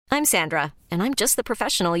I'm Sandra, and I'm just the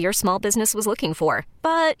professional your small business was looking for.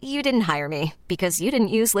 But you didn't hire me because you didn't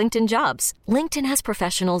use LinkedIn Jobs. LinkedIn has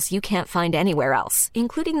professionals you can't find anywhere else,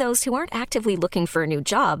 including those who aren't actively looking for a new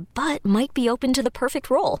job, but might be open to the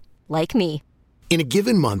perfect role, like me. In a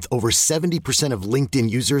given month, over 70% of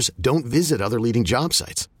LinkedIn users don't visit other leading job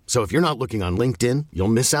sites. So if you're not looking on LinkedIn, you'll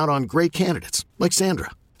miss out on great candidates like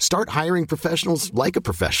Sandra. Start hiring professionals like a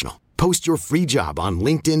professional. Post your free job on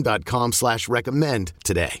linkedin.com/recommend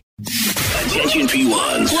today. Attention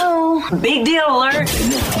P1s. Whoa, big deal alert. And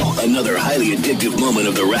now, another highly addictive moment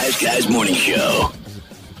of the Rise Guys Morning Show.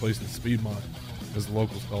 Replacing Speedmont, as the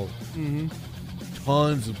locals call it. Mm-hmm.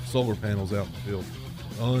 Tons of solar panels out in the field.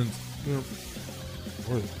 Tons. Yep.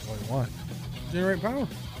 Why? Generate power.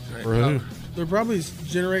 For who? They're probably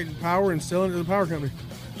generating power and selling it to the power company.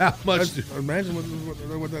 How much? Imagine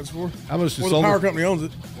what that's for. How much? Well, the power company owns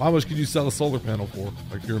it. How much could you sell a solar panel for?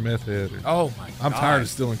 Like you're a meth head. Oh my God! I'm tired of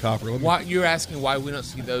stealing copper. Why you're asking why we don't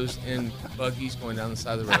see those in buggies going down the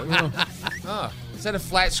side of the road? Is that a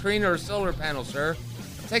flat screen or a solar panel, sir?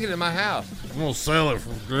 I'm taking it to my house. I'm gonna sell it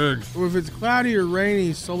for Greg. Well, if it's cloudy or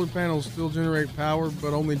rainy, solar panels still generate power,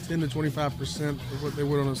 but only 10 to 25% of what they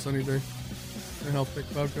would on a sunny day. And how thick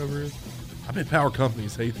cloud cover is. I bet power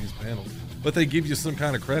companies hate these panels, but they give you some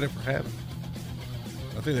kind of credit for having them.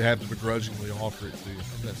 I think they have to begrudgingly offer it to you. I was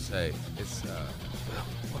gonna say it's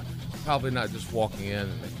probably not just walking in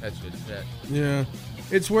and they catch you a check. Yeah,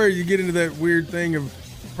 it's where you get into that weird thing of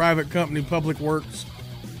private company, public works,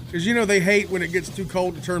 because they hate when it gets too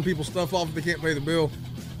cold to turn people's stuff off if they can't pay the bill.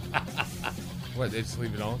 What, they just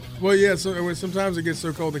leave it on? Well, yeah. So sometimes it gets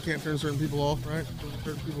so cold they can't turn certain people off, right?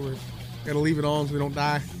 Certain people they got to leave it on so they don't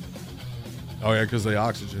die. Oh yeah, because they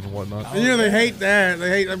oxygen and whatnot. And, they hate that. They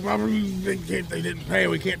hate they didn't pay.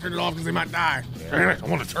 We can't turn it off because they might die. Yeah. I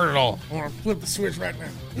want to turn it off. I want to flip the switch right now.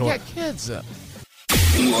 You got kids up.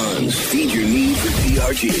 P1s, feed your need for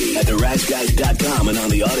TRG at theriseguys.com and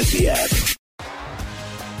on the Odyssey app.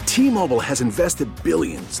 T-Mobile has invested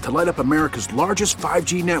billions to light up America's largest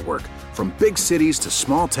 5G network, from big cities to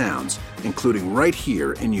small towns, including right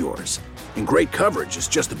here in yours. And great coverage is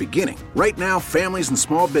just the beginning. Right now, families and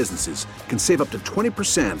small businesses can save up to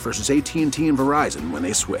 20% versus AT&T and Verizon when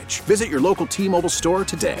they switch. Visit your local T-Mobile store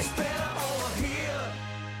today.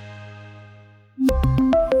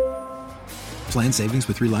 Plan savings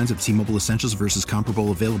with 3 lines of T-Mobile Essentials versus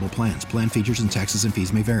comparable available plans. Plan features and taxes and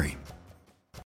fees may vary.